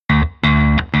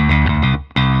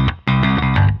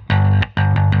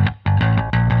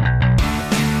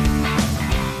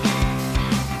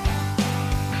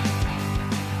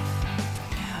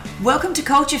Welcome to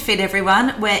Culture Fit, everyone,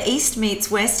 where East meets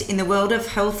West in the world of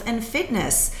health and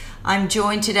fitness. I'm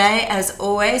joined today, as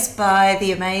always, by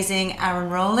the amazing Aaron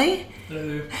Rowley.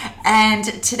 Hello. And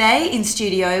today in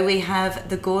studio we have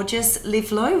the gorgeous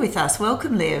Liv Lowe with us.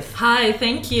 Welcome, Liv. Hi,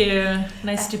 thank you.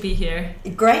 Nice to be here.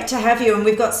 Great to have you, and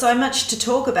we've got so much to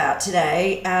talk about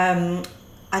today.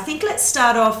 I think let's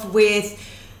start off with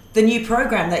the new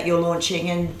program that you're launching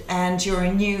and your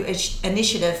new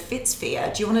initiative,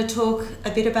 FitSphere. Do you want to talk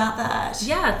a bit about that?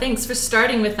 Yeah, thanks for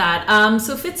starting with that.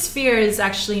 So FitSphere is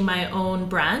actually my own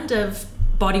brand of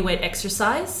bodyweight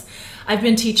exercise. I've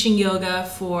been teaching yoga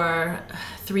for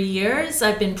 3 years.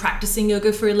 I've been practicing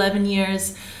yoga for 11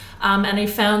 years. And I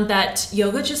found that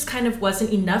yoga just kind of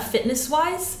wasn't enough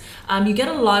fitness-wise. You get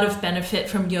a lot of benefit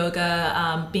from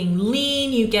yoga, being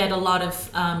lean, you get a lot of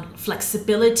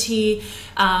flexibility,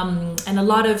 and a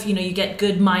lot of, you get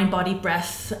good mind, body,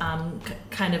 breath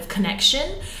kind of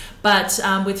connection. But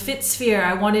with FitSphere,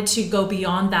 I wanted to go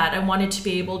beyond that. I wanted to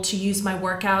be able to use my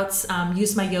workouts,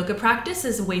 use my yoga practice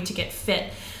as a way to get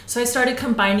fit. So I started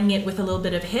combining it with a little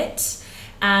bit of HIIT,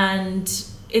 and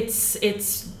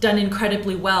it's done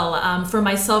incredibly well. For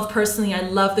myself personally, I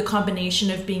love the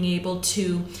combination of being able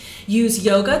to use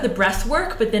yoga, the breath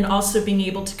work, but then also being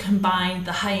able to combine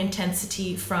the high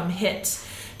intensity from HIIT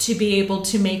to be able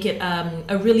to make it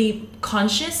a really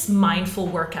conscious, mindful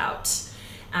workout.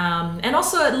 And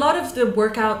also a lot of the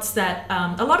workouts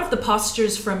a lot of the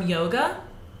postures from yoga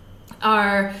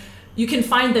you can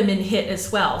find them in HIIT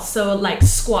as well. So like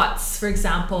squats, for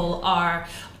example, are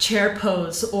chair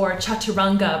pose, or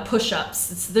chaturanga,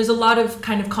 push-ups. There's a lot of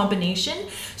kind of combination.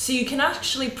 So you can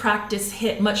actually practice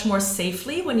HIIT much more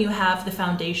safely when you have the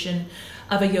foundation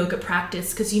of a yoga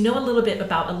practice, because you know a little bit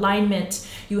about alignment,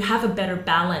 you have a better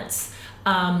balance,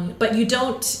 but you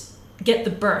don't get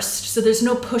the burst. So there's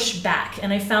no push back.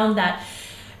 And I found that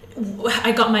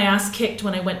I got my ass kicked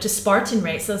when I went to Spartan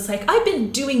race. So it's like, I've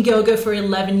been doing yoga for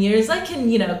 11 years. I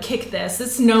can, kick this.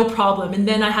 It's no problem. And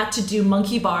then I had to do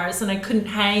monkey bars and I couldn't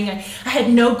hang. I had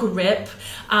no grip.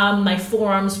 My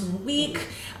forearms were weak.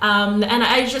 And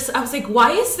I was like,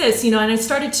 why is this? And I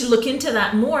started to look into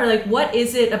that more. Like, what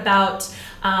is it about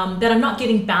that I'm not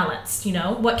getting balanced?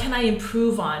 What can I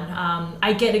improve on?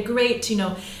 I get a great,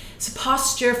 it's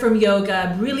posture from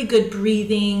yoga, really good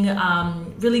breathing,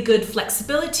 really good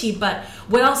flexibility, but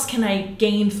what else can I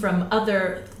gain from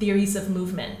other theories of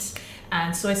movement?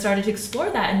 And so I started to explore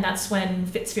that, and that's when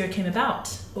FitSphere came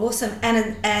about. Awesome.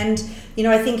 And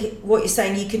I think what you're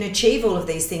saying, you can achieve all of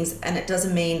these things, and it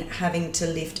doesn't mean having to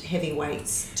lift heavy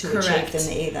weights to achieve them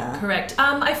either. Correct.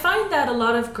 I find that a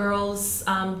lot of girls,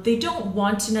 they don't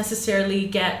want to necessarily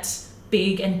get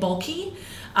big and bulky.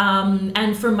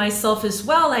 And for myself as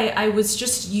well, I was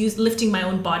just lifting my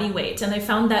own body weight, and I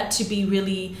found that to be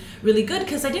really, really good,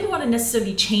 because I didn't want to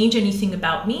necessarily change anything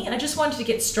about me. I just wanted to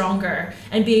get stronger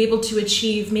and be able to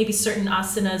achieve maybe certain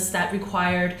asanas that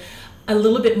required a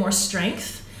little bit more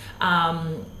strength.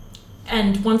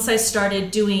 And once I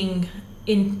started doing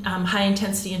high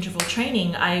intensity interval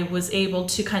training, I was able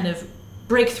to kind of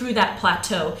break through that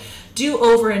plateau, do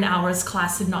over an hour's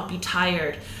class and not be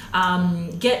tired.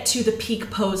 Get to the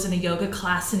peak pose in a yoga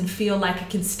class and feel like I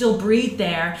can still breathe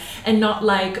there, and not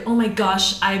like, oh my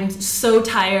gosh, I'm so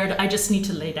tired, I just need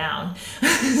to lay down.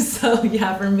 So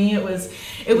yeah, for me it was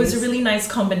a really nice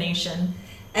combination.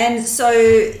 And so,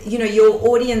 your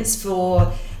audience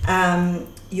for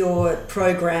your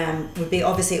program would be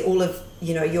obviously all of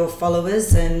your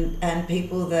followers and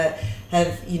people that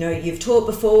have you've taught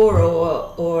before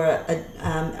or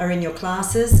are in your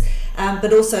classes,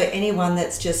 but also anyone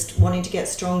that's just wanting to get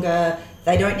stronger.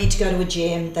 They don't need to go to a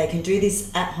gym. They can do this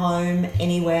at home,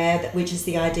 anywhere, which is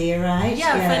the idea, right?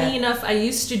 Yeah. Funny enough, I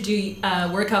used to do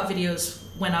workout videos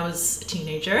when I was a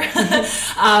teenager.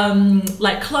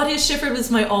 Like Claudia Schiffer was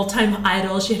my all-time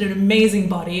idol. She had an amazing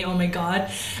body. Oh my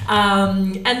God.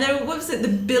 And then what was it?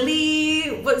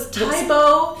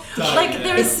 Tybo. Like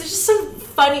there was just some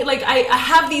funny, like I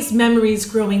have these memories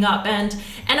growing up, and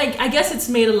I guess it's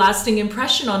made a lasting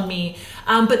impression on me.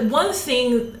 But one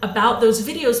thing about those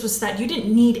videos was that you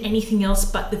didn't need anything else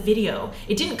but the video.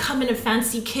 It didn't come in a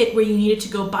fancy kit where you needed to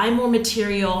go buy more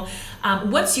material.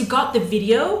 Once you got the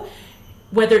video,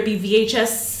 whether it be VHS,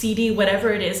 CD,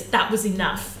 whatever it is, that was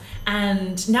enough.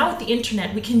 And now with the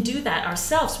internet, we can do that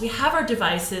ourselves. We have our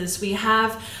devices, we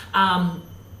have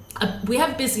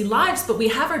busy lives, but we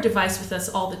have our device with us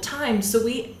all the time, so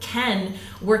we can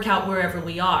work out wherever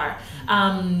we are.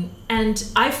 And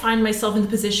I find myself in the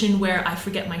position where I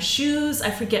forget my shoes,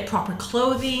 I forget proper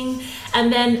clothing,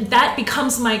 and then that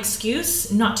becomes my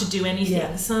excuse not to do anything.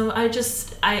 Yeah. So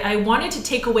I wanted to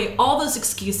take away all those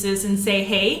excuses and say,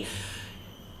 hey,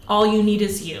 all you need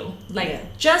is you. Like, Yeah.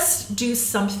 just do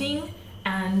something,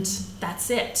 and that's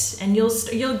it. And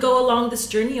you'll go along this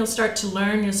journey. You'll start to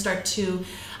learn. You'll start to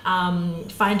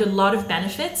find a lot of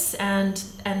benefits, and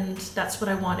that's what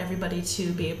I want everybody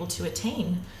to be able to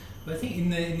attain. But I think in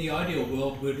the ideal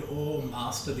world, we'd all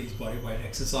master these bodyweight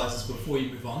exercises before you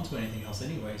move on to anything else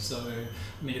anyway. So,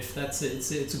 I mean, if that's it,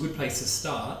 it's a good place to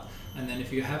start. And then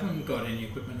if you haven't got any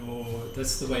equipment, or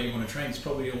that's the way you want to train, it's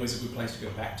probably always a good place to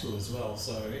go back to as well.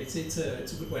 So it's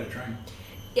a good way to train.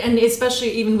 And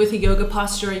especially even with a yoga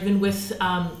posture, even with,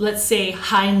 let's say,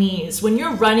 high knees. When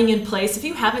you're running in place, if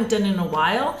you haven't done it in a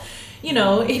while, you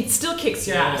know, it still kicks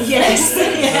your ass. Yes.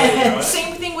 Right.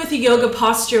 Same thing with a yoga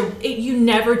posture. You're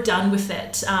never done with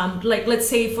it. Like, let's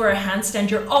say for a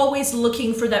handstand, you're always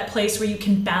looking for that place where you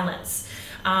can balance.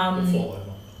 Or fall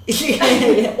over.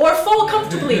 Or fall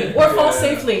comfortably, or fall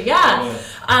safely, Yeah.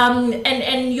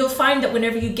 And you'll find that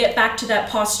whenever you get back to that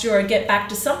posture or get back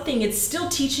to something, it's still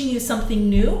teaching you something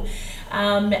new.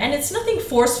 And it's nothing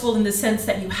forceful in the sense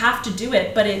that you have to do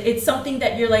it, but it's something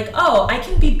that you're like, oh, I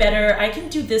can be better, I can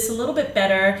do this a little bit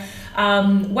better.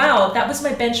 Wow, that was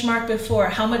my benchmark before.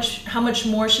 How much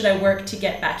more should I work to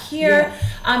get back here?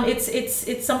 Yeah.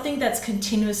 It's something that's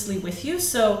continuously with you.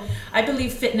 So I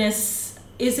believe fitness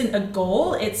isn't a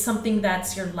goal, it's something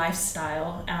that's your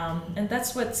lifestyle. And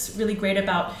that's what's really great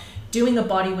about doing a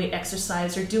body weight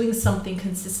exercise or doing something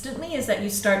consistently, is that you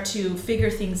start to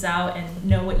figure things out and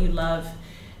know what you love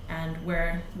and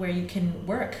where you can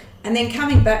work. And then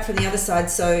coming back from the other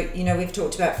side, so, you know, we've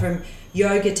talked about from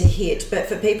yoga to HIIT, but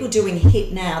for people doing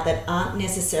HIIT now that aren't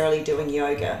necessarily doing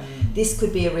yoga, this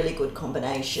could be a really good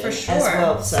combination For sure. as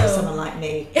well. So someone like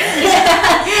me.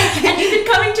 And you've been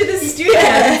coming to the studio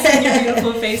and seeing your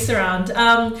beautiful face around.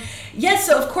 Yes,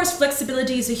 so of course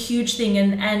flexibility is a huge thing,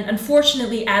 and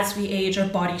unfortunately as we age our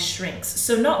body shrinks.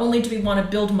 So not only do we want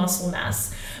to build muscle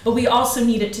mass, but we also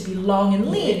need it to be long and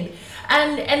lean.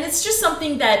 And it's just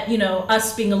something that, you know,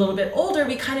 us being a little bit older,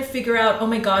 we kind of figure out, oh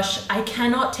my gosh, I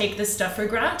cannot take this stuff for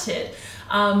granted.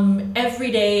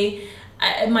 Every day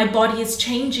my body is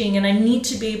changing, and I need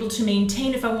to be able to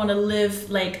maintain, if I want to live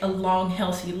like a long,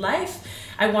 healthy life.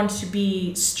 I want to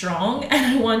be strong, and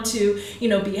I want to, you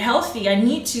know, be healthy. I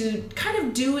need to kind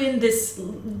of do this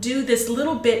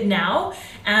little bit now,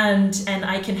 and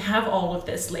I can have all of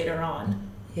this later on.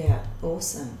 Yeah,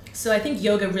 awesome. So I think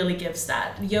yoga really gives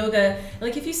that. Yoga,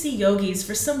 like if you see yogis,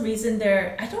 for some reason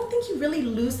I don't think you really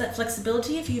lose that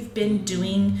flexibility if you've been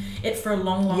doing it for a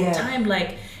long, long time.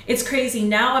 Like, it's crazy.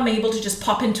 Now I'm able to just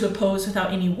pop into a pose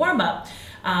without any warm up.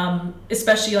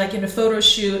 Especially like in a photo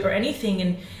shoot or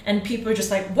anything, and people are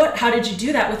just like, what, how did you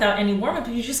do that without any warm-up?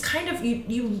 You just kind of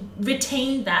you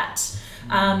retain that.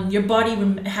 Your body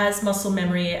has muscle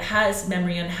memory, it has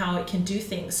memory on how it can do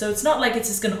things, so it's not like it's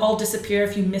just going to all disappear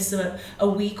if you miss a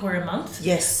week or a month.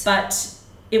 Yes, but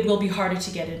it will be harder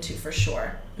to get into for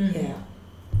sure. Yeah.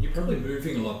 You're probably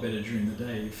moving a lot better during the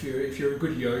day if you're a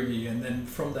good yogi, and then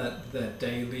from that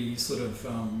daily sort of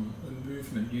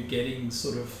movement, you're getting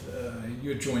sort of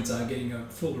your joints are getting a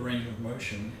full range of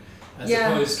motion, as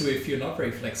opposed to if you're not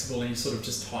very flexible and you're sort of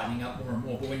just tightening up more and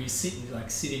more. But when you sit, you're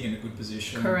like sitting in a good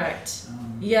position. Correct.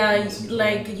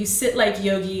 Like you sit like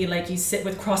yogi, like you sit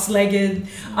with cross-legged.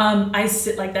 I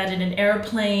sit like that in an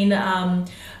airplane. Wow.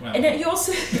 And then you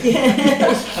also I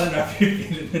don't know if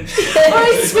you've been or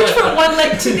I switch from one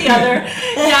leg to the other.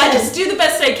 Yeah, I just do the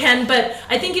best I can, but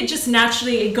I think it just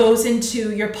naturally goes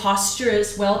into your posture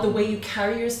as well, the way you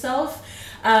carry yourself.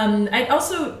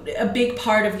 A big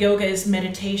part of yoga is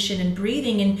meditation and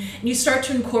breathing, and you start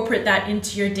to incorporate that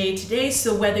into your day-to-day.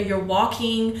 So whether you're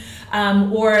walking,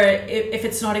 or if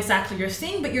it's not exactly your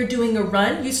thing, but you're doing a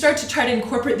run, you start to try to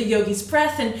incorporate the yogi's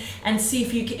breath and see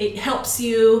if it helps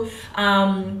you.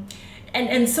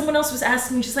 And someone else was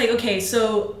asking me, just like, okay,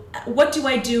 so what do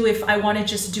I do if I want to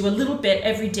just do a little bit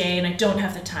every day and I don't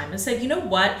have the time? I said, you know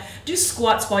what? Do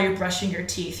squats while you're brushing your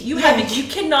teeth. You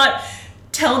cannot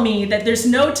tell me that there's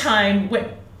no time when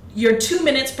you're 2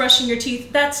 minutes brushing your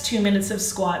teeth. That's 2 minutes of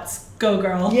squats. Go,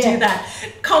 girl. Do that.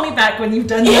 Call me back when you've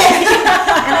done that.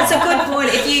 And that's a good point.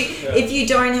 If you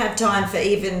don't have time for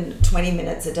even 20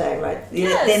 minutes a day, right?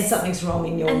 Yes. Then something's wrong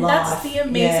in your life. And that's the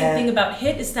amazing thing about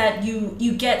HIIT, is that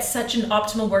you get such an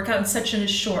optimal workout in such a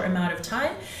short amount of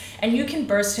time, and you can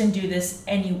burst and do this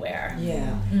anywhere.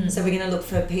 Yeah. So we're going to look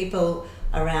for people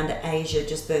around Asia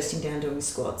just bursting down doing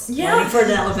squats, Yeah. waiting for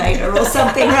an elevator or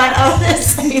something, right? Oh,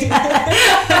 that's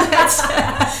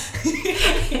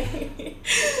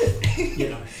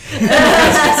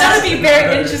That would be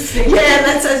very interesting. Yeah,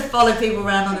 let's just follow people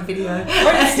around on a video.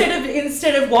 Or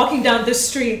instead of walking down the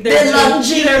street, They're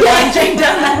lunging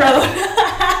down the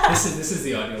road. This is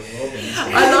the ideal world then, isn't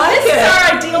it? I like This it. is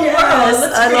our ideal world.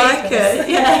 Let's I create like this. it.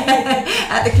 Yeah.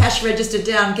 At the cash register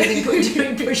down, doing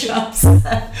push-ups.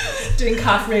 Doing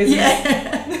calf raises.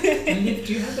 Yeah.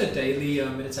 Do you have a daily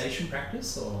meditation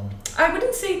practice or? I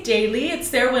wouldn't say daily. It's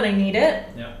there when I need it.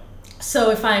 Yeah.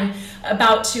 So if I'm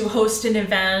about to host an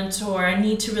event or I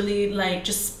need to really like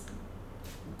just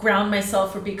ground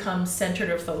myself or become centered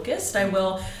or focused, I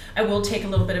will take a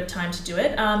little bit of time to do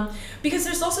it, because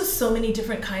there's also so many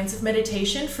different kinds of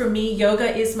meditation. For me,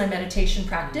 yoga is my meditation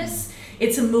practice.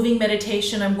 It's a moving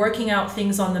meditation. I'm working out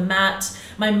things on the mat.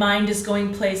 My mind is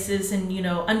going places and,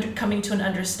 coming to an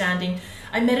understanding.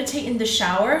 I meditate in the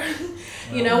shower.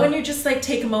 When you just like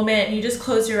take a moment and you just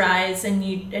close your eyes and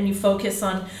you focus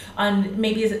on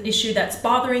maybe an issue that's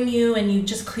bothering you and you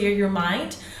just clear your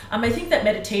mind. I think that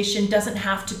meditation doesn't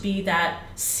have to be that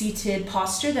seated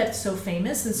posture that's so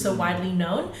famous and so widely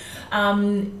known.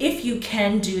 If you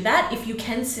can do that, if you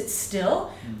can sit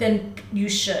still, then you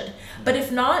should. But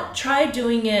if not, try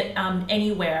doing it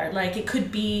anywhere. Like it could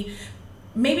be,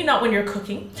 maybe not when you're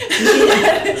cooking,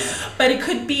 but it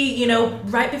could be,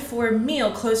 right before a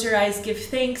meal, close your eyes, give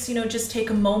thanks, just take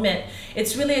a moment.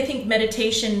 It's really, I think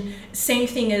meditation, same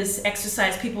thing as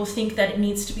exercise. People think that it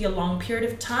needs to be a long period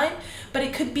of time, but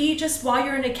it could be just while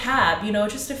you're in a cab,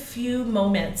 just a few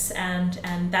moments. And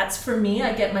that's for me,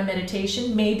 I get my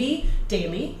meditation maybe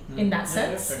daily in that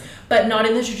sense, but not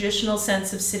in the traditional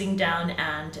sense of sitting down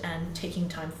and taking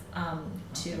time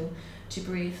to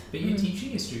breathe. But you're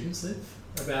teaching your students, Liv,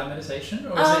 about meditation,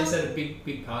 or is that a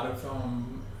big part of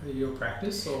your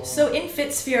practice? Or? So in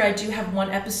FitSphere, I do have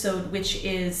one episode which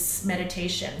is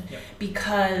meditation,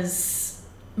 because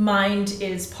mind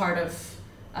is part of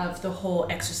the whole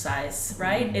exercise,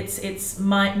 right? It's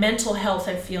my mental health,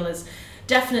 I feel, is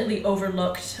definitely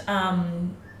overlooked.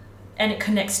 And it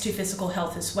connects to physical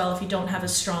health as well. If you don't have a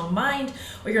strong mind,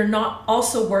 or you're not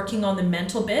also working on the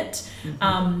mental bit,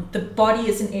 the body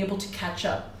isn't able to catch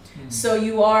up. So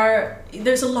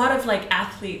there's a lot of like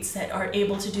athletes that are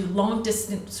able to do long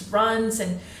distance runs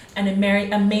and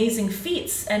amazing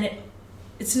feats. And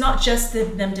it's not just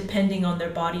them depending on their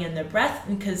body and their breath,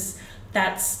 because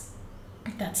that's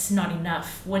not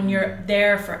enough. When you're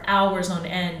there for hours on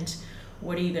end,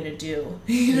 what are you going to do?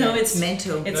 It's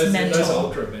mental. It's mental. Those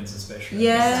ultra events especially.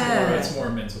 Yeah. It's more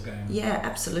a mental game. Yeah,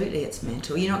 absolutely. It's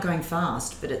mental. You're not going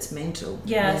fast, but it's mental.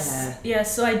 Yes. Yeah.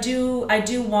 So I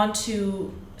do want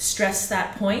to stress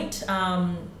that point.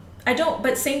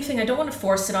 But same thing, I don't want to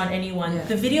force it on anyone. Yeah.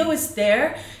 The video is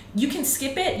there. You can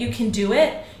skip it. You can do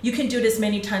it. You can do it as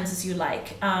many times as you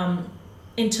like,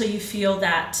 until you feel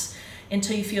that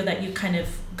you kind of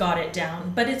got it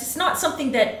down. But it's not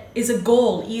something that is a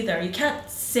goal either. You can't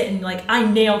sit and like, I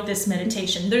nailed this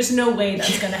meditation. There's no way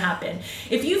that's going to happen.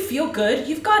 If you feel good,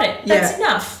 you've got it. That's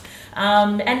enough.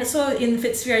 And so in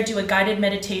FitSphere, I do a guided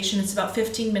meditation. It's about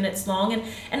 15 minutes long,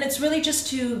 and it's really just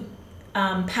to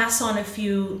pass on a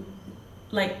few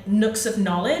like nooks of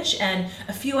knowledge and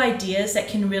a few ideas that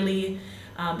can really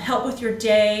help with your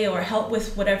day or help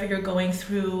with whatever you're going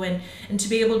through, and to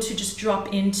be able to just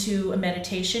drop into a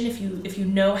meditation if you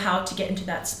know how to get into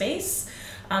that space.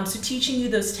 So teaching you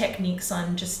those techniques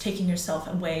on just taking yourself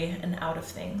away and out of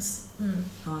things.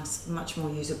 Nice, much more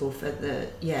usable for the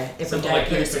everyday Something like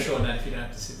you person. for sure, Nat, if you don't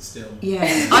have to sit still. Yeah,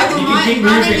 You can keep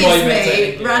moving while you're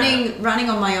meditating. Running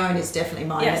on my own is definitely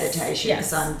my meditation, because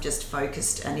Yes. I'm just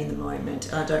focused and in the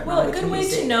moment. And I don't. Well, run a with good way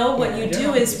music. to know what you do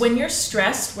Yeah. is when you're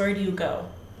stressed, where do you go?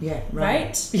 Yeah.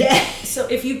 Right? Yeah. So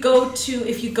if you go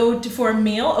to for a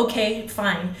meal, okay,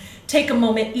 fine. Take a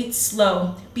moment, eat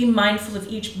slow. Be mindful of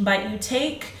each bite you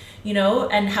take,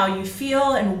 and how you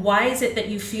feel and why is it that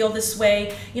you feel this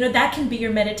way. That can be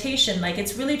your meditation. Like,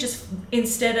 it's really just,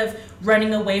 instead of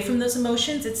running away from those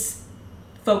emotions, it's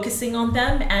focusing on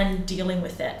them and dealing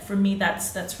with it. For me,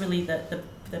 that's really the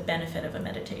benefit of a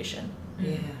meditation.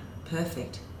 Yeah.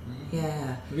 Perfect.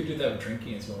 Yeah. We could do that with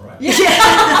drinking as well, right? Yeah,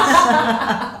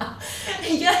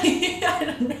 I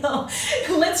don't know.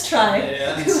 Let's try.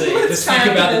 Yeah, and see. Let's Just try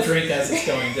think about this. the drink as it's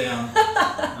going down.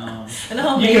 And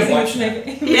how You can amazing watch it's that.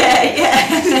 making.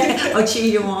 Yeah. I'll cheer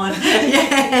you on.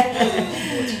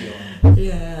 Yeah. What's beyond?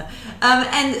 Yeah.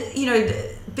 And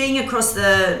being across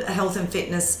the health and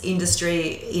fitness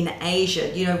industry in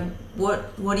Asia,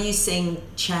 what are you seeing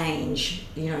change,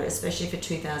 especially for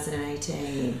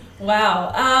 2018?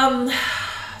 Wow.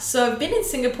 So I've been in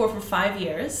Singapore for 5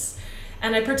 years,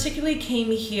 and I particularly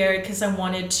came here because I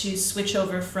wanted to switch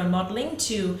over from modeling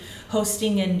to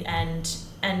hosting, and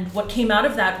what came out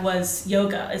of that was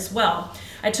yoga as well.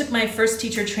 I took my first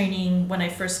teacher training when I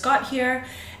first got here,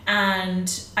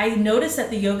 and I noticed that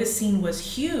the yoga scene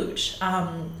was huge.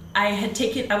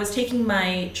 I was taking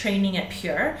my training at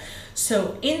Pure.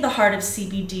 So in the heart of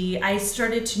CBD, I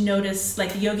started to notice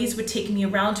like the yogis would take me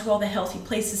around to all the healthy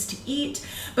places to eat,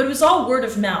 but it was all word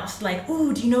of mouth. Like,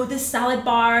 ooh, do you know this salad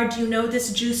bar? Do you know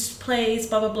this juice place?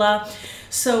 Blah, blah, blah.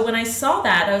 So when I saw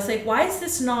that, I was like, why is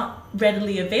this not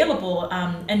readily available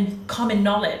and common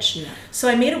knowledge? Yeah. So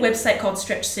I made a website called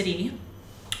Stretch City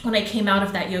when I came out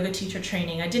of that yoga teacher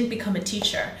training. I didn't become a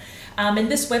teacher.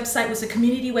 And this website was a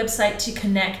community website to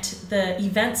connect the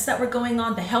events that were going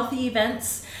on, the healthy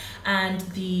events, and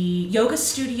the yoga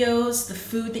studios, the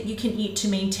food that you can eat to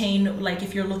maintain, like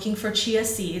if you're looking for chia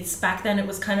seeds, back then it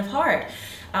was kind of hard,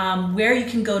 where you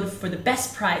can go for the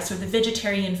best price or the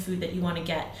vegetarian food that you want to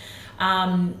get.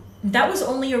 That was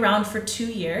only around for 2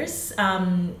 years.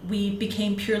 We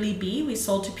became Purely Bee. We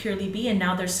sold to Purely Bee, and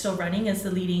now they're still running as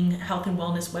the leading health and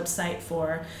wellness website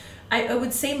for, I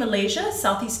would say, Malaysia,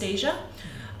 Southeast Asia.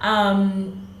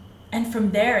 And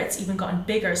from there, it's even gotten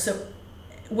bigger. So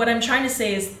what I'm trying to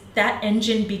say is that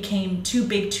engine became too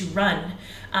big to run,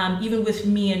 even with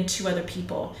me and 2 other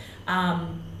people.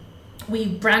 We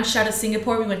branched out of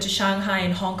Singapore. We went to Shanghai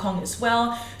and Hong Kong as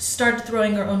well, started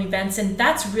throwing our own events, and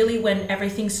that's really when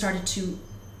everything started to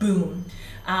boom.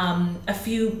 A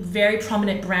few very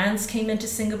prominent brands came into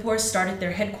Singapore, started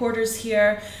their headquarters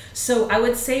here. So I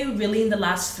would say really in the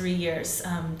last 3 years,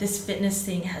 this fitness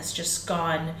thing has just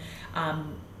gone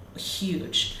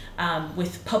huge,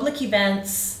 with public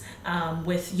events,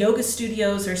 with yoga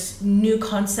studios or new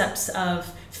concepts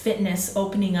of fitness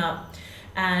opening up.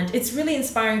 And it's really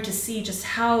inspiring to see just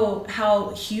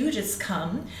how huge it's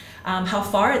come, how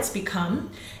far it's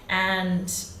become, and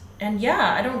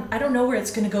yeah, I don't know where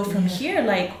it's going to go from here.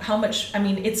 Like how much? I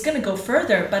mean, it's going to go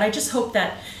further, but I just hope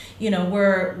that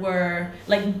we're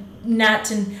like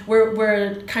Nat, and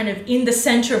we're kind of in the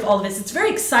center of all of this. It's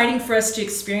very exciting for us to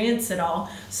experience it all.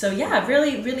 So yeah,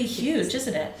 really, really huge,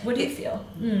 isn't it? What do you feel?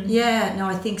 Yeah, no,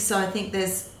 I think so. I think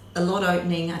there's a lot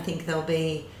opening. I think there'll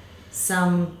be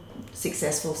some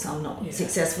successful, some not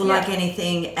successful, like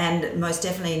anything, and most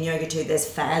definitely in yoga too, there's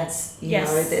fads, you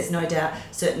know, there's no doubt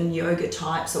certain yoga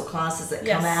types or classes that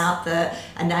come out that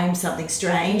are named something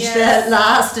strange that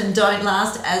last and don't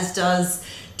last, as does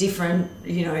different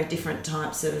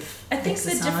types of I think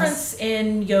exercise. The difference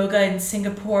in yoga in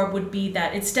Singapore would be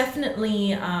that it's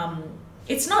definitely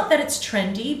it's not that it's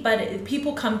trendy, but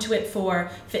people come to it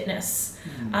for fitness.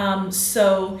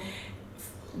 So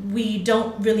we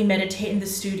don't really meditate in the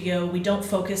studio. We don't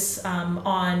focus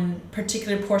on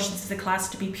particular portions of the class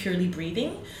to be purely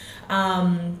breathing.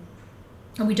 And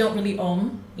we don't really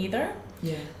om either.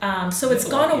 Yeah. So it's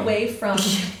gone away from...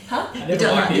 Huh?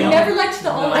 You never liked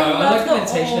the om? No, I love the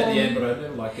meditation om. at the end, but I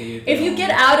never like the if you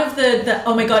get out of the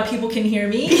oh my god, people can hear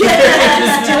me,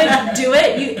 just do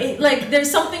it. Like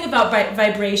there's something about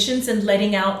vibrations and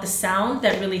letting out the sound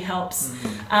that really helps.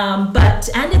 But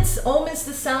it's om is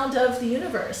the sound of the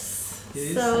universe.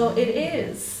 So it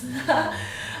is.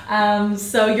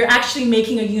 So you're actually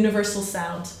making a universal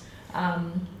sound.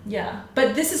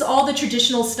 But this is all the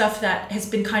traditional stuff that has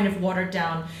been kind of watered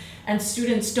down, and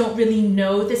students don't really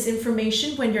know this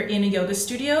information when you're in a yoga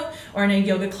studio or in a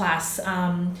yoga class.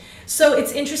 So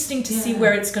it's interesting to see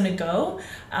where it's going to go.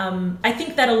 I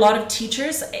think that a lot of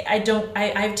teachers, I've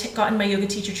gotten my yoga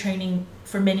teacher training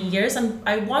for many years, and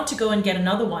I want to go and get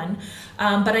another one,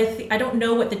 but I don't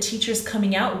know what the teachers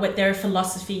coming out, what their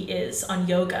philosophy is on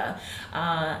yoga.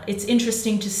 It's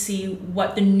interesting to see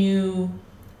what the new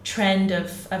trend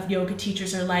of yoga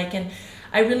teachers are like, and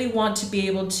I really want to be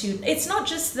able to, it's not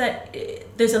just that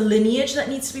there's a lineage that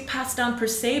needs to be passed down per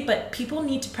se, but people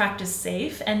need to practice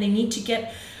safe, and they need to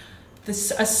get a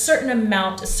certain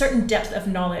amount, a certain depth of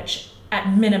knowledge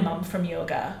at minimum from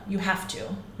yoga. You have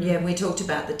to. Yeah, and we talked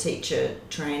about the teacher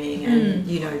training, and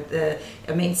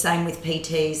same with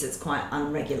PTs. It's quite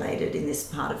unregulated in this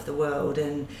part of the world,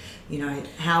 and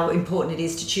how important it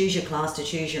is to choose your class, to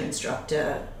choose your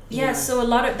instructor. So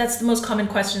that's the most common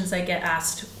questions I get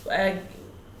asked.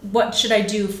 What should I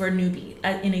do for a newbie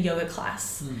in a yoga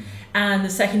class? And the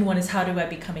second one is, how do I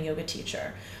become a yoga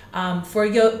teacher? For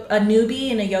a newbie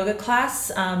in a yoga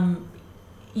class,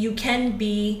 you can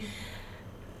be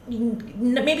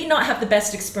maybe not have the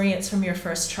best experience from your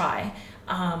first try.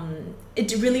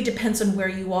 It really depends on where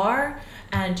you are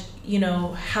and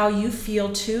how you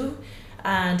feel too,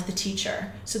 and the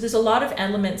teacher. So there's a lot of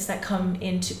elements that come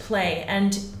into play,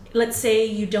 and let's say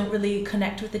you don't really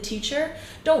connect with the teacher,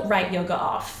 don't write yoga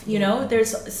off.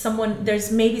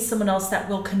 There's maybe someone else that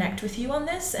will connect with you on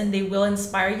this, and they will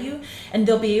inspire you, and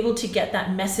they'll be able to get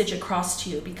that message across to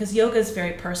you, because yoga is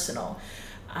very personal.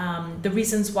 the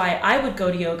reasons why I would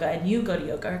go to yoga and you go to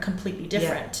yoga are completely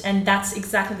different. And that's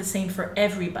exactly the same for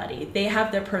everybody. They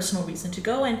have their personal reason to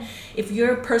go. And if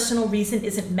your personal reason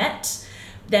isn't met,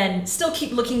 then still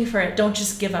keep looking for it. Don't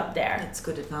just give up there. That's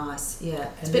good advice. Yeah. It's a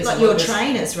And bit there's like a lot your of-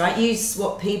 trainers, right? You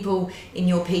swap people in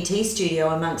your PT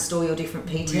studio amongst all your different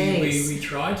PTs. We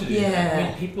try to do Yeah. that. I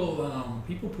mean,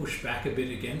 people push back a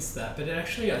bit against that, but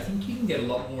actually, I think you can get a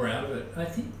lot more out of it. I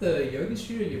think the yoga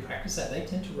studio you practice at, they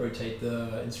tend to rotate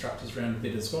the instructors around a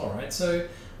bit as well, right? So,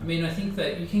 I mean, I think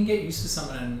that you can get used to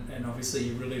someone, and obviously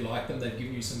you really like them, they've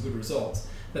given you some good results.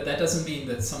 But that doesn't mean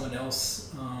that someone else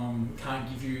can't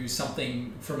give you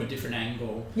something from a different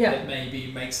angle that maybe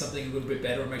makes something a little bit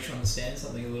better or makes you understand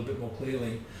something a little bit more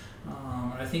clearly.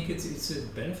 I think it's a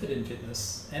benefit in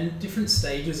fitness and different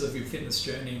stages of your fitness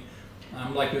journey.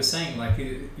 Like you were saying, like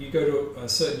you go to a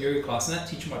certain yoga class and that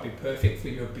teacher might be perfect for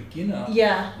your beginner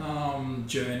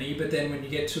journey, but then when you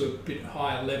get to a bit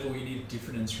higher level, you need a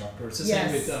different instructor. It's the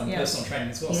same with personal training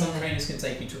as well. Some trainers can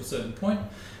take you to a certain point,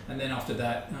 and then after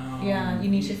that, you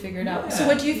need to figure it out. So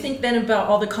what do you think then about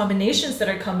all the combinations that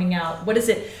are coming out? What is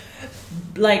it?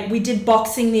 Like we did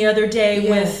boxing the other day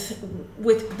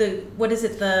with the, what is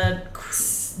it,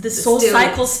 the Soul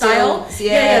Cycle style?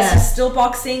 So still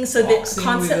boxing. So boxing the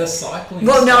concept. with a cycling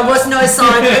Well, no, it was no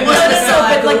cycle. It wasn't a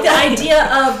cycle. But like the idea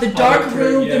of the dark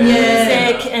room, the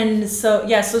Yeah. music, and so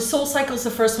so Soul Cycle is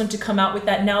the first one to come out with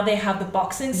that. Now they have the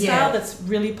boxing style that's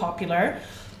really popular.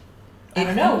 I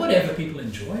don't know. Whatever people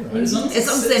enjoy, right? As long as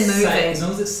they're it's moving. safe, as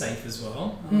long as it's safe as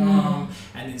well, and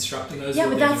the instructor knows. Yeah,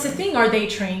 what but they're that's the doing. thing. Are they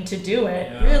trained to do it?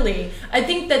 Yeah. Really? I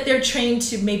think that they're trained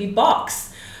to maybe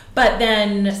box, but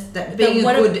then That being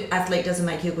what a good athlete doesn't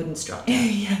make you a good instructor.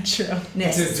 yeah, true.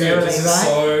 Necessarily, This is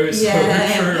right? so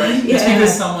Yeah. true, right? Yeah. Just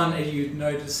because someone, and you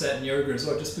notice that in yoga as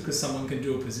well, just because someone can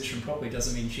do a position properly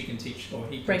doesn't mean she can teach or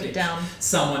he can Break it teach down.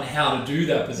 someone how to do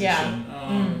that position.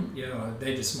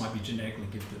 They just might be genetically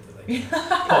gifted that they can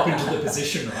pop into the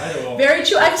position, right? Or, Very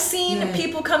true. I've seen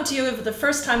people come to yoga for the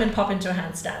first time and pop into a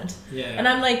handstand. yeah. And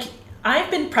I'm like,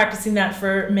 I've been practicing that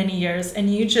for many years,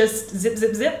 and you just zip,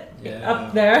 zip, zip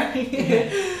up there.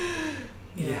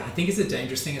 Yeah, I think it's a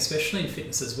dangerous thing, especially in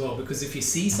fitness as well, because if you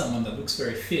see someone that looks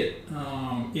very fit,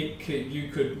 you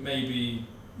could maybe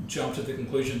jump to the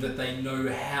conclusion that they know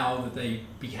how that they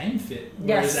became fit,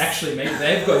 whereas actually maybe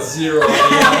they've got zero idea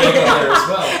how they got there as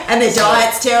well. And their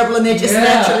diet's terrible and they're just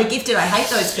naturally gifted. I hate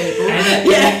those people.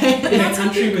 And in a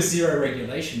country with zero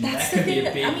regulation, that That's can the be a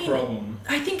thing, big I mean, problem.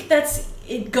 I think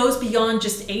it goes beyond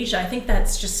just Asia. I think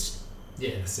that's just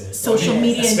Yeah, that's it. social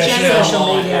media in Especially general. online,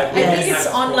 Social media. I think Yeah. it's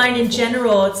online in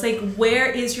general. It's like, where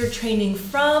is your training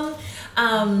from?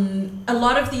 A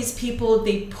lot of these people,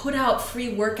 they put out free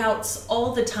workouts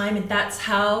all the time, and that's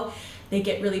how they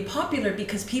get really popular,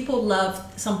 because people love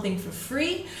something for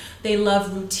free. They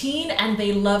love routine, and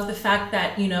they love the fact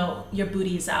that, your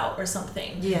booty is out or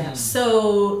something. Yeah.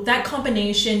 So that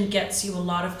combination gets you a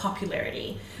lot of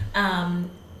popularity.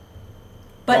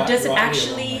 But does it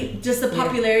actually, does the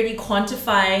popularity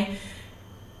quantify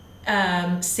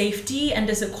safety, and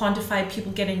does it quantify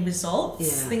people getting results?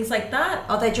 Yeah. Things like that?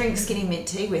 Oh, they drink skinny mint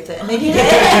tea with it, and then you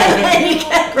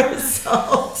get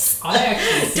results. I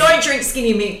actually think Don't drink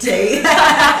skinny mint tea.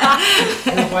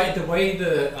 the way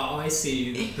that I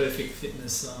see the perfect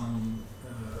fitness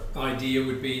idea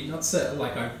would be not so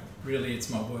like it's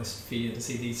my worst fear to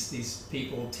see these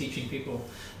people teaching people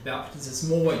about fitness. It's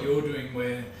more what you're doing,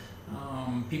 where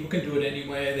people can do it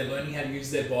anywhere. They're learning how to use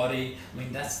their body. I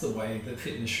mean, that's the way that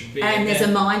fitness should be. And there's a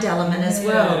mind element as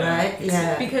well, right?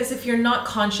 Yeah. Because if you're not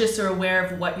conscious or aware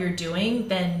of what you're doing,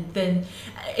 then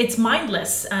it's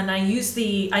mindless. And I use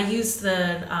the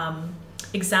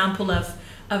example of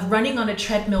running on a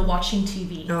treadmill watching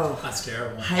TV. Oh, That's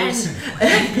terrible.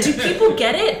 And do people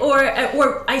get it?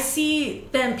 Or I see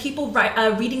them people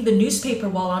reading the newspaper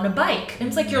while on a bike, and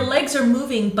it's like your legs are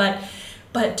moving, but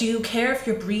do you care if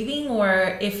you're breathing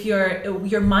or if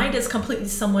your mind is completely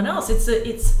someone else?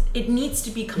 It needs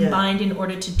to be combined in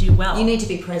order to do well. you need to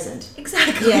be present.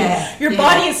 Exactly. Yeah. Your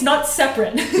body is not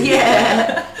separate.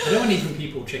 Yeah. I don't want even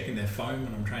people checking their phone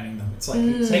when I'm training them. It's like,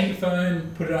 take your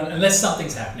phone, put it on, unless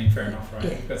something's happening, fair enough, right? Yeah.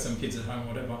 You've got some kids at home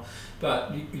or whatever.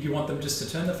 But you want them just to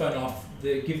turn the phone off,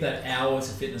 give that hour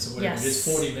to fitness or whatever it is,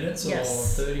 40 minutes or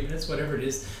 30 minutes, whatever it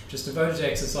is, just devoted to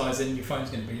exercise, and your phone's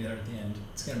going to be there at the end.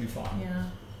 It's going to be fine. Yeah.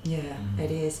 Yeah,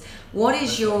 it is. What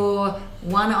is your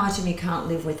one item you can't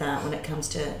live without when it comes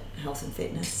to health and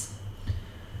fitness?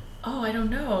 Oh, I don't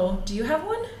know. Do you have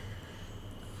one?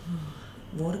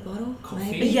 Water bottle? Coffee?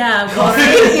 Maybe? Yeah, Coffee?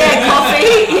 Yeah,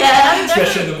 coffee. Yeah.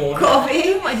 Especially in the morning.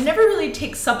 Coffee. I never really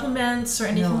take supplements or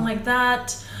anything No. like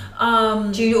that.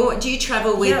 Do you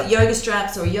travel with yoga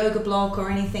straps or yoga block or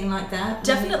anything like that?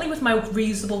 Definitely with my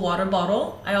reusable water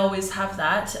bottle. I always have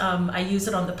that. I use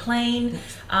it on the plane,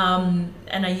 and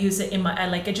I use it in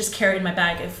I just carry it in my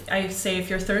bag. If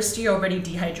you're thirsty, you're already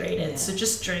dehydrated, so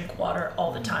just drink water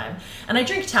all the time. And I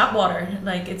drink tap water.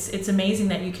 Like it's amazing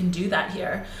that you can do that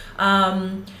here.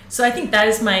 So I think that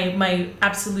is my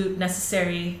absolute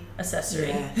necessary accessory.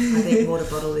 Yeah, I think water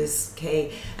bottle is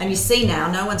key. And you see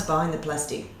now, no one's buying the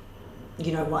plastic,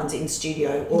 ones in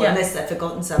studio, or unless they've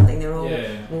forgotten something, they're all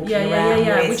walking around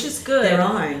with which is good. Their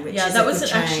own, which is that a was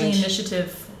good actually an change.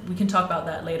 initiative. We can talk about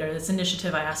that later. This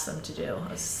initiative I asked them to do.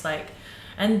 I was just like,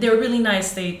 and they're really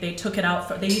nice. They took it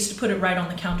out. They used to put it right on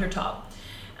the countertop.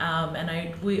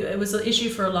 It was an issue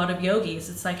for a lot of yogis.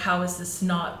 It's like, how is this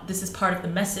not? This is part of the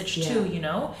message too,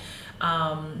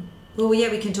 Well,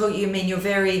 we can talk. You're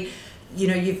very,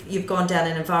 you've gone down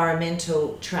an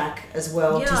environmental track as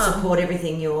well to support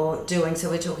everything you're doing.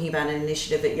 So we're talking about an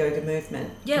initiative at Yoga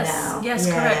Movement. Yes,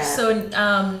 correct. So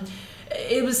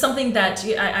it was something that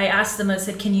I asked them. I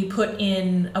said, can you put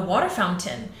in a water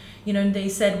fountain? And they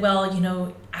said,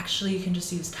 well, actually you can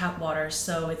just use tap water.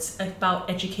 So it's about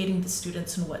educating the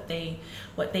students on what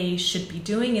they should be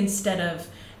doing instead of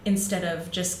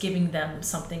just giving them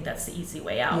something that's the easy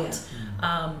way out.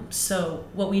 So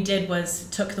what we did was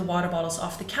took the water bottles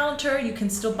off the counter. You can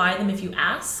still buy them if you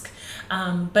ask,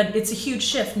 but it's a huge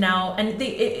shift now. And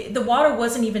the water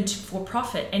wasn't even for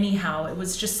profit anyhow. It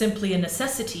was just simply a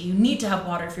necessity. You need to have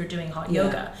water if you're doing hot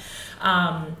yoga.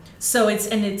 So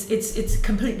it's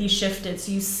completely shifted.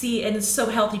 So you see, and it's so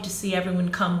healthy to see everyone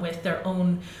come with their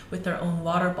own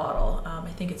water bottle.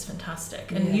 I think it's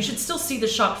fantastic, and you should still see the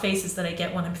shocked faces that I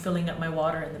get when I'm filling up my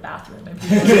water in the bathroom. And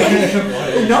people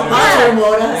are like, not bathroom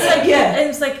water.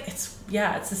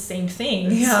 It's the same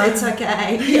thing. It's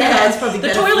okay. It's probably the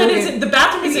better toilet for you. isn't, the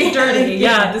bathroom isn't dirty.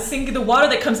 The sink, the water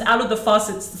that comes out of the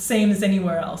faucet's the same as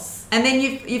anywhere else. And then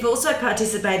you've also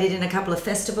participated in a couple of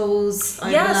festivals over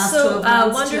the last 12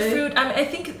 months Wonder too. Fruit. I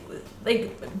think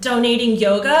like donating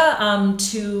yoga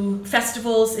to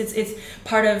festivals. It's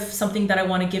part of something that I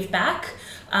want to give back.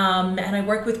 And I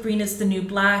work with Green is the New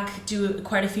Black, do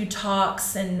quite a few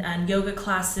talks and yoga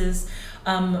classes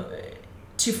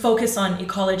to focus on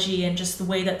ecology and just the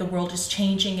way that the world is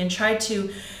changing, and try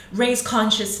to raise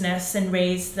consciousness and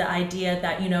raise the idea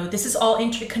that this is all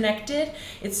interconnected.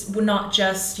 It's not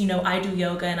just I do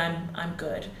yoga and I'm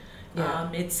good.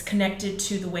 It's connected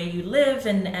to the way you live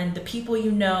and the people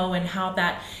and how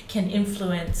that can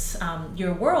influence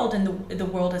your world and the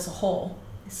world as a whole.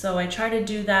 So I try to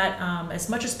do that as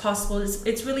much as possible.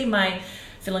 It's really my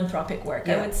philanthropic work,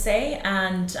 I would say.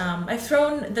 And I've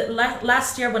thrown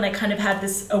last year when I kind of had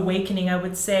this awakening, I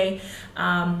would say,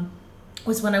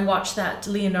 was when I watched that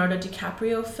Leonardo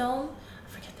DiCaprio film.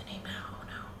 I forget the name now.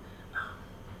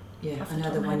 I know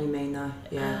the one you mean though.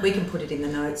 We can put it in the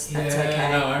notes. That's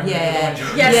okay. No, I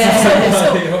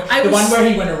remember the one where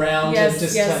he went around and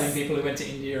just telling people who went to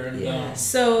India and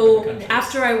So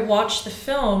after I watched the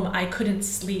film, I couldn't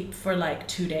sleep for like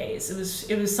 2 days.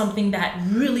 It was something that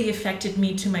really affected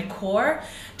me to my core,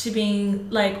 to being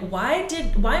like, why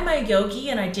am I a yogi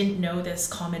and I didn't know this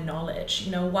common knowledge?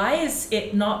 Why is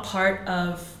it not part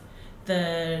of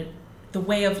the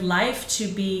way of life to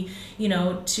be,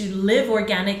 to live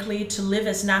organically, to live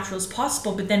as natural as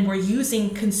possible, but then we're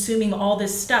consuming all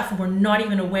this stuff and we're not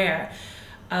even aware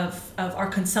of our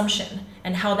consumption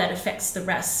and how that affects the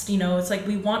rest. It's like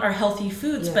we want our healthy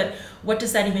foods, but what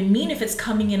does that even mean if it's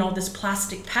coming in all this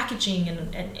plastic packaging,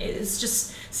 and it's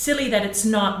just silly that it's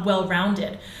not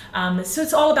well-rounded. So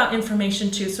it's all about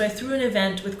information too. So I threw an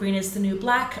event with Green is the New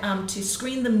Black to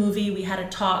screen the movie. We had a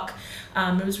talk.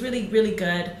 It was really, really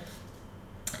good.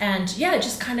 And it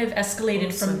just kind of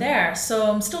escalated from there.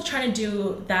 So I'm still trying to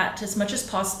do that as much as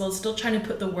possible, still trying to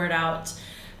put the word out.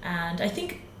 And I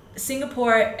think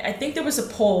Singapore, there was a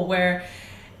poll where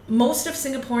most of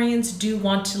Singaporeans do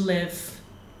want to live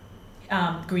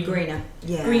greener.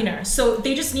 So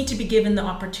they just need to be given the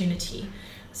opportunity.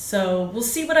 So we'll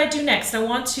see what I do next. I don't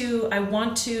want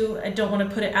to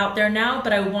put it out there now,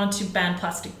 but I want to ban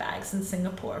plastic bags in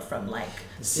Singapore from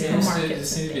supermarkets. There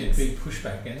seems to be a big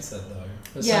pushback against that though.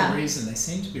 For some reason, they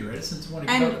seem to be reticent to want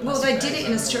to give up plastic they bags. did it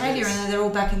in Australia, and they're all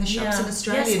back in the shops in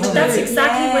Australia. Yes, but that's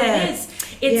exactly what it is.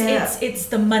 It's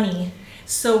the money.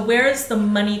 So where is the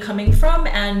money coming from,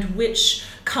 and which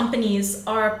companies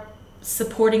are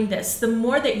supporting this? The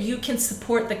more that you can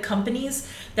support the companies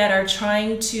that are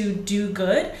trying to do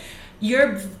good,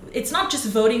 it's not just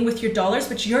voting with your dollars,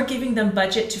 but you're giving them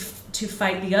budget to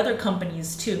fight the other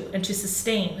companies too, and to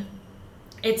sustain.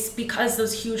 It's because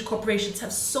those huge corporations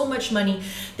have so much money.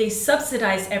 They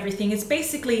subsidize everything. It's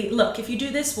basically, look, if you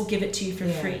do this, we'll give it to you for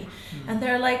free. And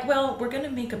they're like, well, we're going to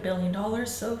make $1 billion,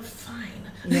 so fine.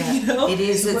 Yeah, you know? it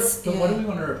is. But what do we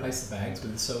want to replace the bags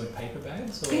with? So with paper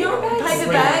bags? Or Your bags.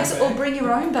 paper bags, or bring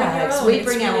your own bags. own. We It's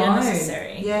bring really our own.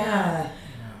 unnecessary. Yeah.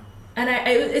 And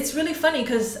it's really funny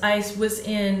because I was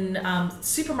in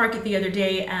supermarket the other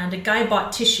day and a guy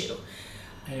bought tissue.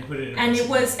 And he put it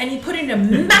in he put it in a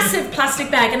massive plastic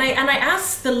bag. And I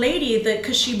asked the lady that,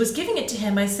 because she was giving it to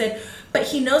him, I said, but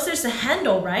he knows there's a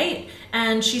handle, right?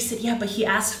 And she said, yeah, but he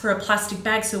asked for a plastic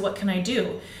bag, so what can I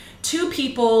do? Two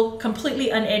people, completely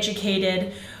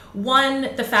uneducated.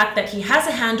 One, the fact that he has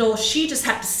a handle, she just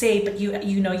had to say, but you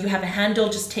have a handle,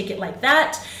 just take it like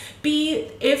that. B,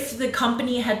 if the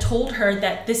company had told her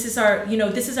that this is our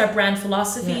brand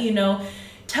philosophy,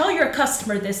 tell your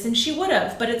customer this, then she would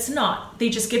have, but it's not. They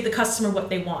just give the customer what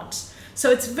they want.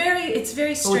 So it's very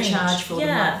strange. Or charge for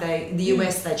them like the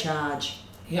US they charge.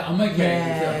 Yeah, I'm okay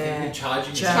with I think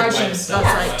charging. That's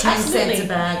like 10 cents a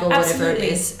bag or whatever it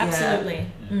is. Absolutely.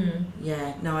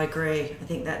 Yeah, no, I agree. I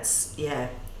think that's,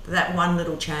 that one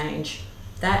little change.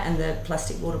 That and the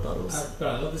plastic water bottles. But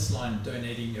I love this line,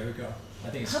 donating yoga. I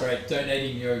think it's great.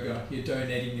 Donating yoga. You're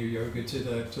donating your yoga to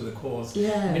the cause.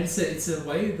 Yeah. I mean, it's a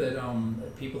way that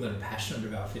people that are passionate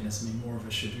about fitness, more of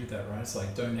us should do that, right? It's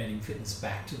like donating fitness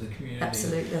back to the community.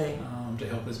 Absolutely. To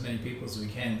help as many people as we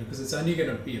can, because it's only going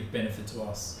to be of benefit to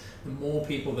us. The more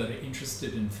people that are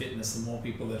interested in fitness, the more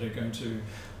people that are going to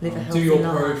do your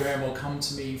program or come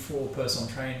to me for personal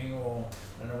training, or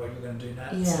I don't know what you're going to do now.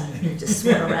 Yeah, just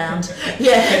swim around.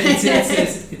 Yeah.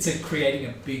 It's creating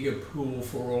a bigger pool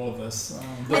for all of us.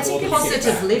 It's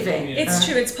positive living. It's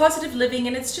true. It's positive living,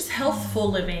 and it's just healthful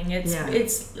living.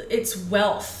 It's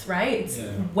wealth, right? It's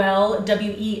well,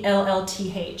 WELLTH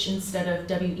instead of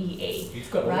WEA.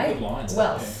 You've got all good lines.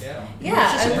 Wealth.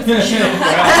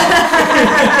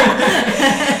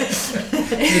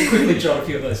 Quickly jot a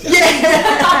few of those down.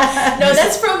 No,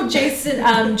 that's from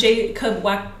Jacob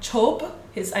Wachtob.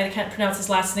 I can't pronounce his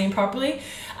last name properly.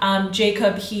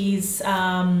 Jacob, he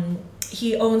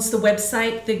owns the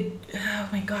website.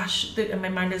 My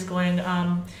mind is going.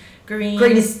 Green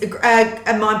is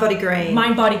Mind Body Green.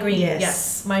 Mind Body Green.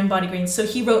 Yes, Mind Body Green. So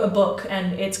he wrote a book,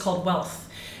 and it's called Wealth,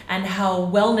 and how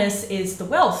wellness is the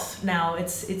wealth now.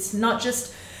 It's not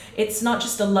just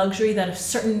a luxury that a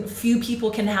certain few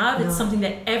people can have. It's something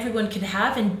that everyone can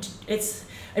have, and it's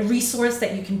a resource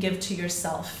that you can give to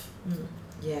yourself.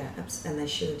 Yeah, and they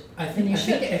should. I think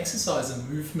exercise and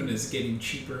movement is getting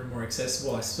cheaper and more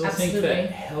accessible. I still think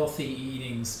that healthy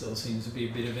eating still seems to be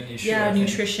a bit of an issue. Yeah,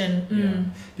 nutrition. Yeah.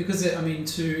 Because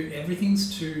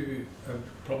everything's too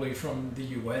probably from the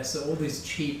US. All these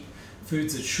cheap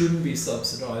foods that shouldn't be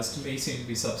subsidized, to me, seem to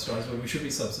be subsidized, but we should be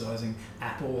subsidizing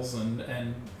apples and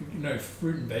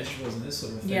fruit and vegetables and this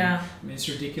sort of thing. Yeah. I mean, it's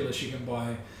ridiculous. You can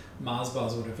buy Mars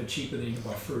bars or whatever cheaper than you can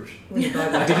buy fruit. It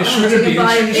shouldn't be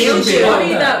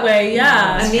that way.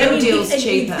 Yeah, a meal deal's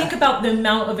cheaper. You think about the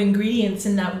amount of ingredients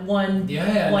in that one.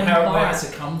 And how bar. it has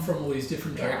to come from all these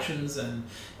different directions, and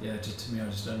to me, I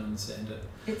just don't understand it.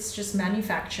 It's just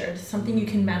manufactured. Something you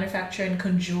can manufacture and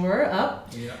conjure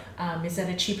up is at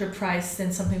a cheaper price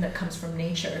than something that comes from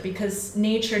nature, because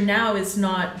nature now is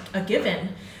not a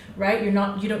given. Right, you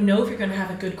don't know if you're going to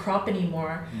have a good crop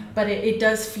anymore, but it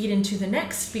does feed into the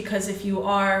next, because if you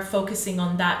are focusing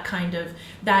on that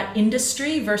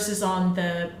industry versus on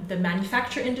the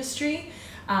manufacture industry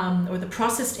or the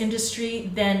processed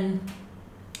industry, then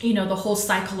the whole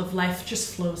cycle of life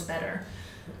just flows better.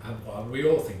 We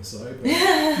all think so, but we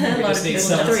A lot just of need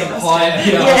people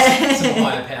some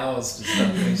higher powers to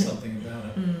start doing something about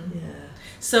it.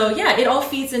 So it all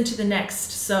feeds into the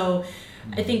next. So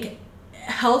I think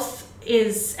health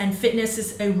and fitness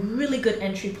is a really good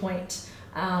entry point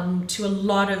to a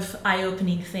lot of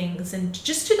eye-opening things, and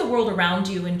just to the world around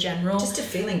you in general. Just to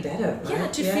feeling better,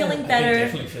 right? Feeling better. I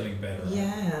think definitely feeling better.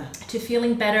 Yeah. To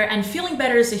feeling better, and feeling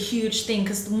better is a huge thing,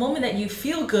 because the moment that you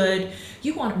feel good,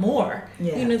 you want more.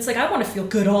 Yeah. It's like, I want to feel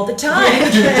good all the time.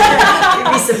 Give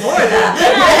me some more of that.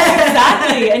 Yes,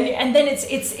 exactly. And then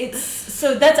it's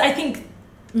so that's, I think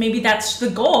maybe that's the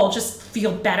goal. Just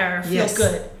feel better, feel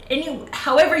good.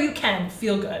 However you can,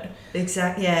 feel good.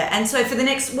 Exactly. Yeah. And so for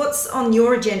what's on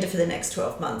your agenda for the next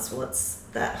 12 months? What's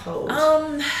that hold?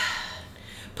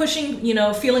 Pushing,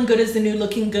 feeling good is the new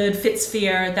looking good, fit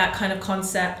sphere, that kind of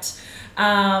concept.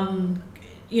 Working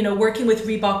with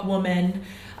Reebok Woman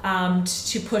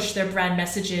to push their brand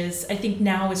messages. I think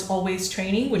now is always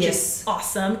training, which is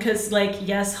awesome, because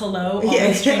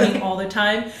always training all the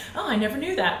time. I never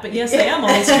knew that, but yes, I am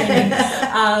always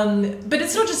training. But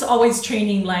it's not just always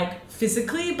training like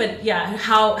physically, but yeah,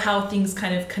 how things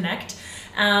kind of connect.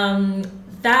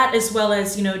 That, as well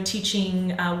as, you know,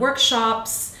 teaching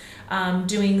workshops,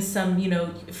 doing some, you know,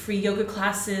 free yoga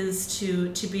classes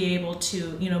to be able to,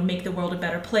 you know, make the world a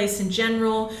better place in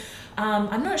general.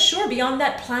 I'm not sure. Beyond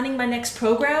that, planning my next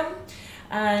program,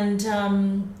 and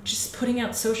just putting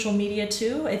out social media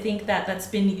too. I think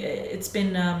it's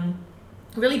been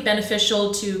really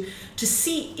beneficial to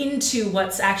see into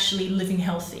what's actually living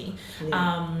healthy,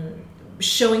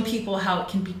 showing people how it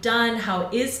can be done, how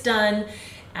it is done.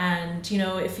 And, you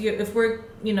know, if we're,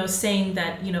 you know, saying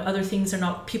that, you know, other things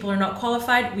people are not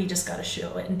qualified, we just got to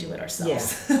show it and do it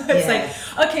ourselves. It's like,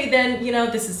 okay, then, you know,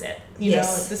 this is it. You know,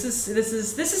 this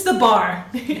is the bar.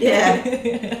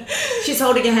 Yeah. She's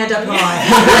holding her hand up high.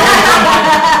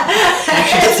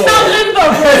 It's not limbo,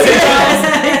 guys.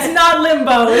 It's not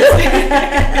limbo.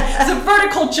 It's a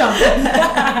vertical jump.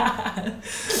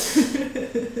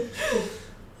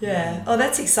 Yeah. Oh,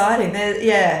 that's exciting.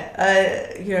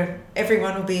 You know,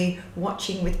 everyone will be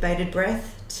watching with bated breath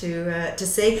to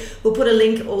see. We'll put a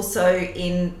link also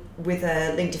in with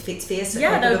a link to FitSphere, so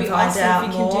people can find out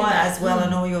more as well,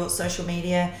 and all your social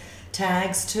media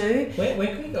tags too. Where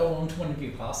can we go on to one of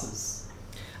your classes?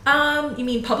 You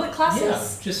mean public classes?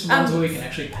 Yeah, just ones where we can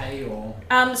actually pay or.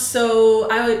 So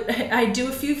I do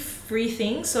a few free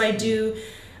things. So I do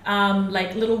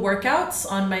like little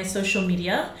workouts on my social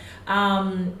media.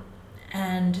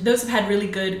 And those have had really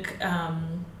good,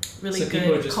 So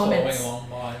people are just comments. following along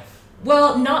live.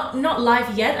 Well, not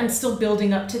live yet. I'm still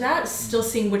building up to that. Still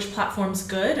seeing which platform's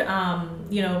good.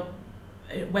 You know,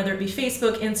 whether it be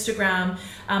Facebook, Instagram.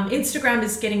 Instagram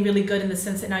is getting really good in the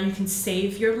sense that now you can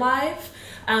save your live.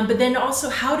 But then also,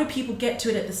 how do people get to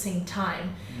it at the same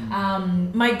time?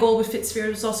 My goal with FitSphere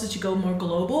is also to go more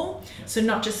global, so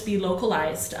not just be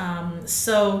localized.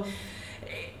 So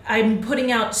I'm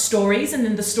putting out stories, and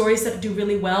then the stories that do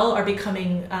really well are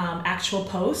becoming actual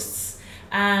posts.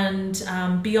 And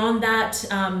beyond that,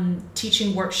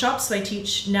 teaching workshops. So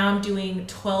I'm doing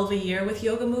 12 a year with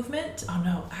Yoga Movement. Oh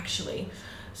no, actually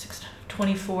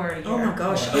 24 a year. Oh my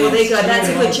gosh. Well, there you go. That's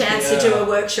a good chance to do a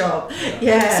workshop.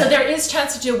 Yeah. So there is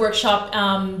chance to do a workshop.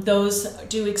 Those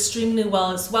do extremely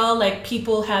well as well. Like,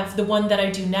 people have the one that I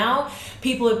do now,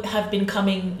 people have been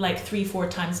coming like 3-4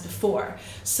 times before.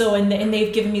 So, and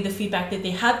they've given me the feedback that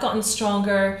they have gotten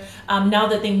stronger. Now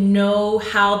that they know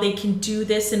how they can do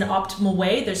this in an optimal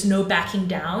way, there's no backing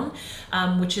down,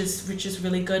 which is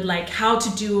really good. Like how to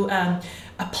do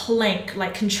a plank,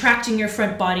 like contracting your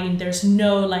front body, and there's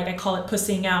no, like, I call it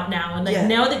pussing out now. And like,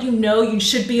 now that you know you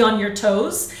should be on your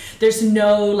toes, there's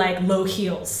no like low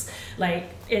heels.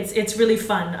 Like it's really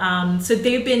fun. So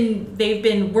they've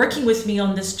been working with me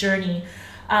on this journey.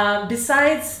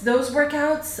 Besides those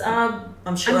workouts,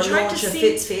 I'm sure I'm trying to see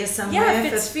FitSphere somewhere.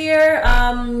 Yeah,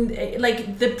 FitSphere.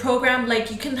 Like the program, like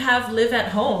you can live at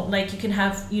home. Like you can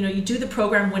have, you know, you do the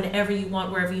program whenever you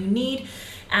want, wherever you need,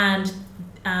 and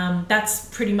that's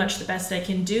pretty much the best I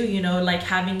can do, you know, like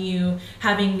having you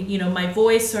know, my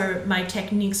voice or my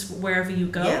techniques wherever you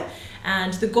go. Yeah.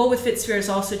 And the goal with FitSphere is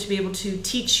also to be able to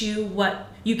teach you what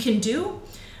you can do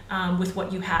with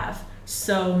what you have.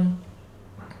 So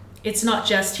it's not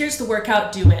just, here's the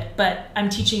workout, do it, but I'm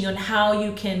teaching you on how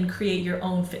you can create your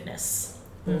own fitness.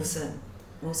 Awesome.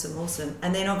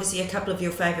 And then obviously a couple of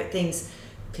your favorite things,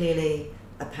 clearly,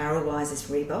 apparel-wise, is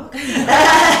Reebok.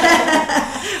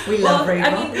 We love Reebok.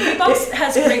 I mean, Reebok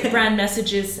has great brand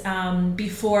messages.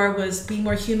 Before was Be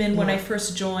More Human when I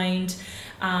first joined,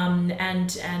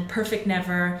 and Perfect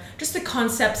Never. Just the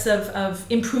concepts of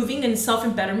improving and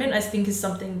self-betterment, I think, is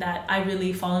something that I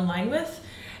really fall in line with.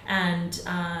 And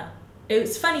it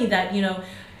was funny that, you know,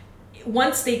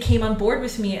 once they came on board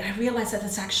with me, I realized that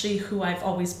that's actually who I've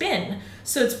always been.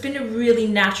 So it's been a really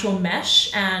natural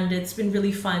mesh, and it's been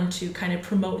really fun to kind of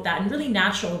promote that, and really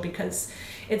natural because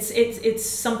it's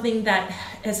something that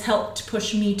has helped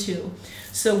push me too.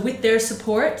 So with their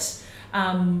support,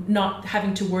 not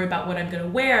having to worry about what I'm going to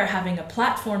wear, having a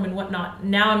platform and whatnot,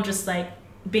 now I'm just like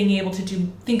being able to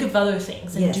think of other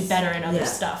things and do better in other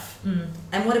stuff.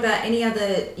 And what about any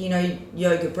other, you know,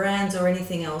 yoga brands or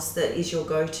anything else that is your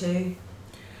go-to?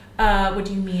 What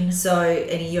do you mean? So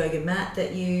any yoga mat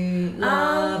that you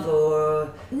love,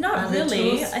 or not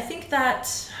really. Tools? I think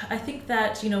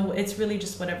that you know, it's really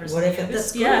just whatever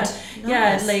that's good. Nice.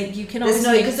 Yeah, like you can always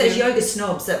because there's yoga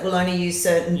snobs that will only use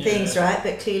certain things, right?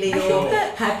 But clearly you're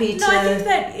happy to. No, I think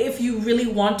that if you really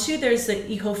want to, there's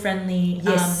the eco-friendly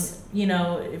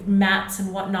mats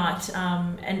and whatnot,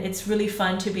 and it's really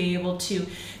fun to be able to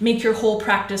make your whole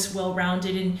practice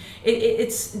well-rounded. And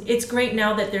it's great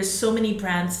now that there's so many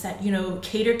brands that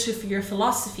cater to your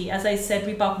philosophy. As I said,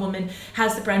 Reebok Woman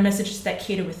has the brand messages that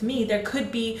cater with me. There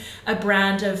could be a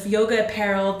brand of yoga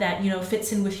apparel that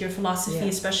fits in with your philosophy,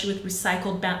 especially with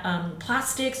recycled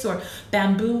plastics or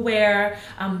bamboo wear.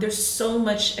 There's so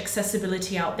much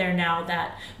accessibility out there now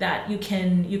that you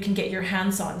can get your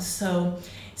hands on. So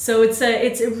it's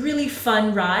a really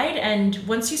fun ride, and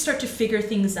once you start to figure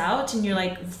things out and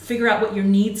you're figure out what your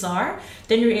needs are,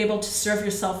 then you're able to serve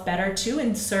yourself better too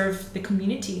and serve the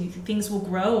community. Things will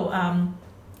grow.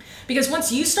 Because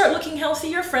once you start looking healthy,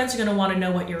 your friends are going to want to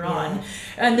know what you're on.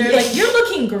 And they're like, you're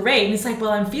looking great. And it's like,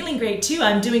 well, I'm feeling great too.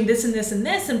 I'm doing this and this and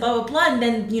this and blah, blah, blah. And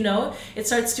then, it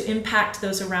starts to impact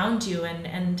those around you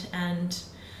and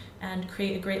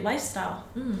create a great lifestyle.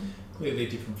 Clearly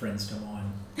different friends to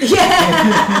mine. Yeah.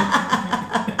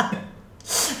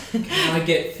 Can I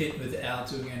get fit without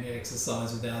doing any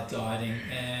exercise, without dieting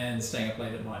and staying up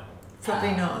late at night?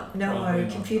 Probably not. No. Probably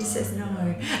not. Computer says no.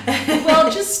 Well,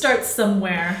 just start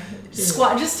somewhere.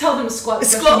 Squat. Just tell them squat.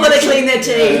 Squat while they clean their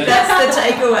teeth. That's the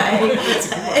takeaway.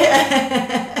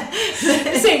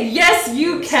 Say yes,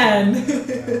 you can.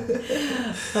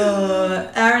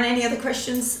 Aaron, any other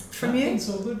questions from you? It's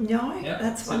all good. No, Yep,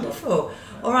 that's super. wonderful.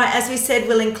 All right, as we said,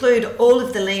 we'll include all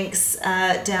of the links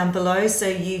down below so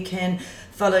you can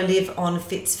follow Liv on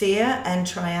FitSphere and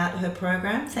try out her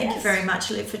program. Thank you very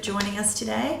much, Liv, for joining us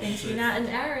today. Thank you, Nat and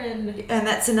Aaron. And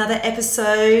that's another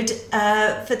episode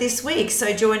for this week.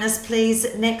 So join us,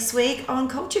 please, next week on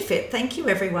Culture Fit. Thank you,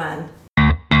 everyone.